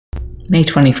May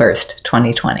 21st,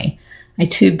 2020. I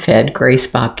tube-fed Grace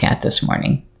Bobcat this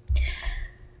morning.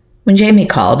 When Jamie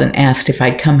called and asked if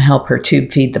I'd come help her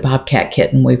tube feed the Bobcat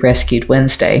kitten we rescued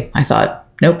Wednesday, I thought,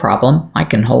 no problem, I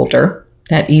can hold her.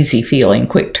 That easy feeling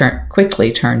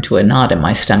quickly turned to a knot in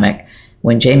my stomach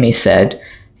when Jamie said,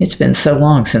 "It's been so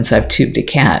long since I've tubed a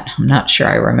cat, I'm not sure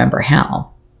I remember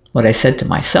how." What I said to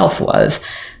myself was,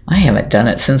 I haven't done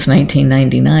it since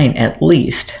 1999 at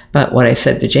least, but what I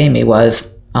said to Jamie was,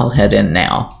 I'll head in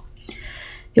now.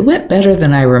 It went better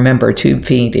than I remember tube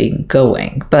feeding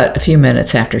going, but a few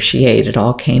minutes after she ate, it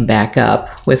all came back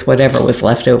up with whatever was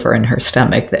left over in her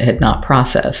stomach that had not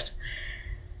processed.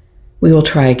 We will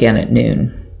try again at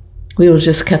noon. We will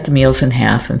just cut the meals in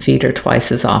half and feed her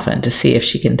twice as often to see if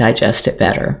she can digest it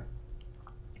better.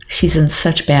 She's in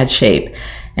such bad shape,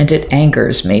 and it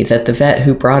angers me that the vet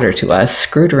who brought her to us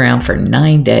screwed around for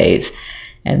 9 days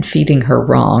and feeding her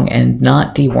wrong and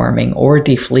not deworming or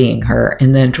defleeing her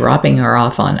and then dropping her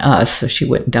off on us so she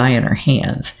wouldn't die in her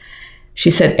hands.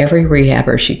 She said every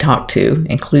rehabber she talked to,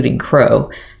 including Crow,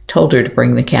 told her to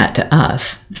bring the cat to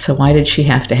us. So why did she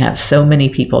have to have so many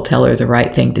people tell her the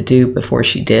right thing to do before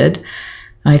she did?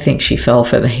 I think she fell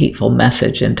for the hateful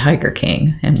message in Tiger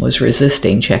King and was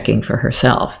resisting checking for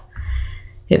herself.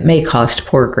 It may cost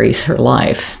poor Grace her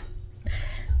life.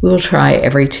 We'll try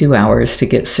every 2 hours to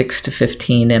get 6 to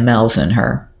 15 mLs in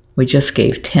her. We just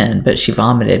gave 10, but she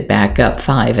vomited back up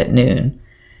 5 at noon.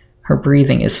 Her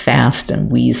breathing is fast and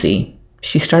wheezy.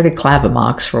 She started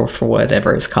Clavamox for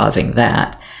whatever is causing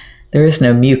that. There is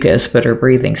no mucus, but her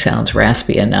breathing sounds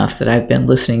raspy enough that I've been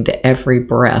listening to every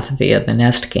breath via the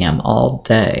Nest Cam all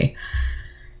day.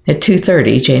 At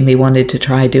 2:30, Jamie wanted to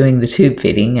try doing the tube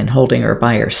feeding and holding her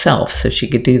by herself so she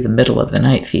could do the middle of the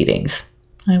night feedings.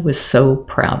 I was so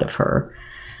proud of her.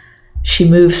 She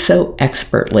moved so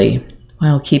expertly,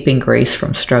 while keeping Grace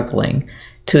from struggling,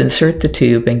 to insert the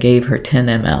tube and gave her 10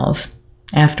 mLs.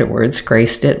 Afterwards,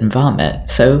 Grace didn't vomit,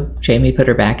 so Jamie put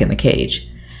her back in the cage.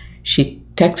 She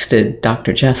texted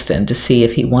Dr. Justin to see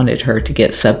if he wanted her to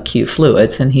get sub-Q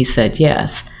fluids, and he said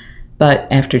yes. But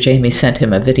after Jamie sent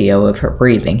him a video of her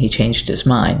breathing, he changed his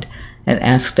mind and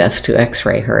asked us to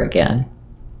x-ray her again.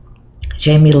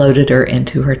 Jamie loaded her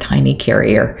into her tiny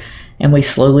carrier, and we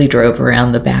slowly drove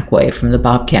around the back way from the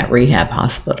Bobcat Rehab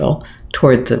Hospital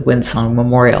toward the Winsong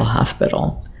Memorial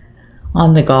Hospital.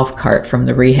 On the golf cart from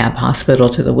the rehab hospital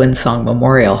to the Winsong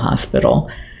Memorial Hospital,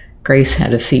 Grace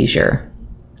had a seizure.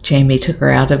 Jamie took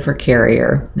her out of her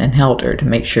carrier and held her to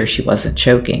make sure she wasn't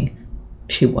choking.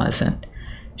 She wasn't.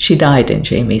 She died in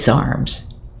Jamie's arms.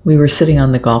 We were sitting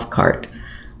on the golf cart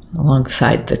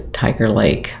alongside the Tiger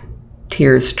Lake.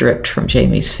 Tears dripped from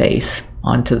Jamie's face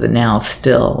onto the now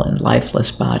still and lifeless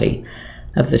body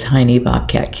of the tiny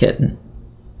bobcat kitten.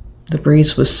 The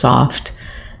breeze was soft,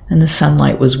 and the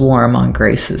sunlight was warm on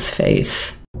Grace's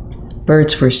face.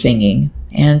 Birds were singing,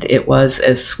 and it was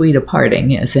as sweet a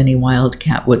parting as any wild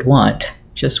cat would want,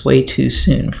 just way too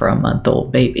soon for a month-old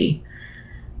baby.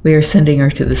 We are sending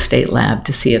her to the state lab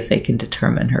to see if they can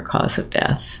determine her cause of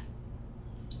death.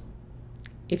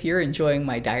 If you're enjoying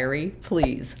my diary,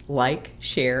 please like,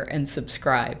 share, and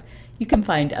subscribe. You can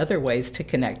find other ways to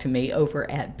connect to me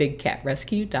over at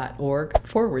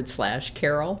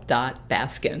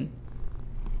bigcatrescue.org/Carole.Baskin.